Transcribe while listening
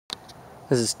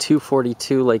This is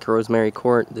 242 Lake Rosemary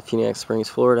Court, the Phoenix Springs,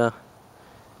 Florida.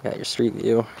 Got your street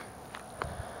view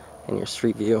and your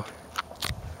street view.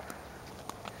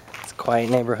 It's a quiet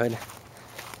neighborhood.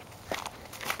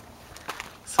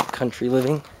 Some country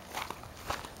living.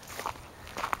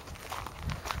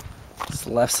 It's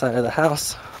the left side of the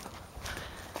house.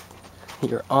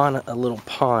 You're on a little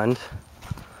pond,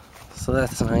 so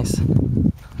that's nice.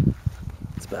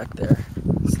 It's back there.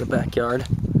 It's the backyard.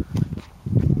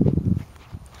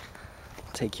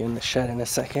 Take you in the shed in a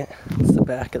second. It's the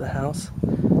back of the house.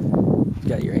 You've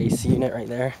got your AC unit right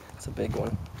there. It's a big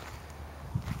one.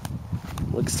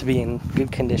 Looks to be in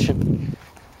good condition.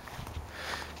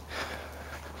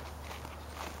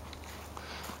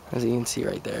 As you can see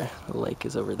right there, the lake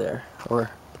is over there, or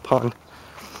the pond.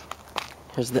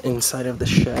 Here's the inside of the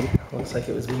shed. Looks like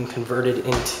it was being converted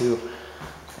into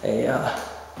a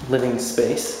living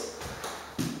space.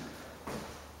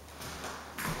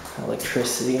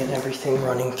 Electricity and everything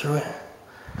running through it.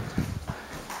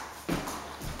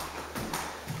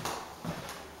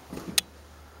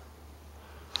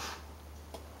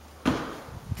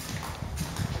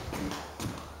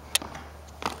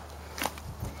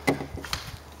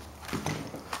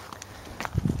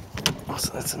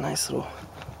 So that's a nice little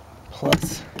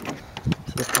plus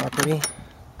to the property.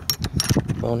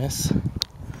 Bonus.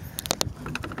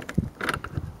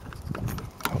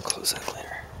 I'll close that later.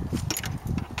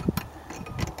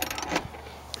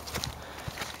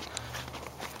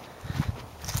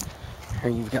 Here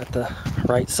you've got the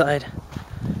right side.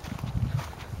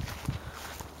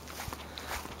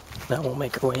 Now we'll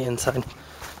make our way inside.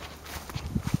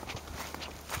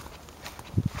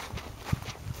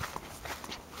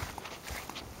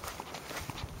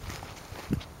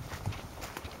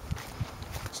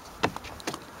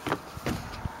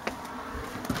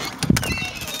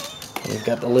 We've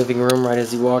got the living room right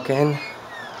as you walk in.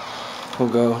 We'll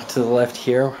go to the left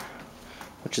here,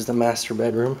 which is the master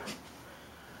bedroom.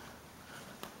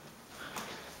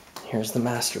 Here's the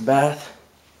master bath.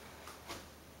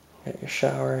 Got your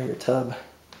shower, your tub,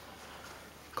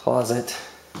 closet.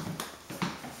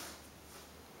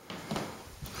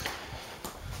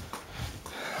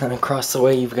 And across the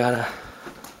way you've got a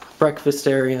breakfast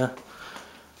area.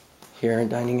 Here, a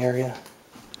dining area.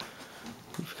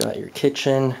 You've got your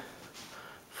kitchen,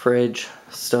 fridge,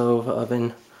 stove,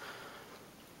 oven.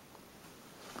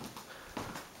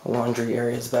 Laundry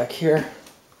areas back here,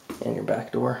 and your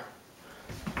back door.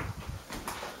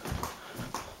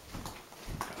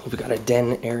 You've got a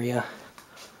den area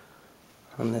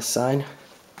on this side,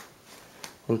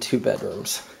 and 2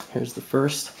 bedrooms. Here's the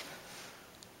first.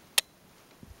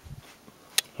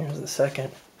 Here's the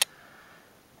second.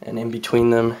 And in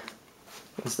between them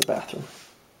is the bathroom.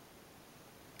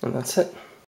 And that's it.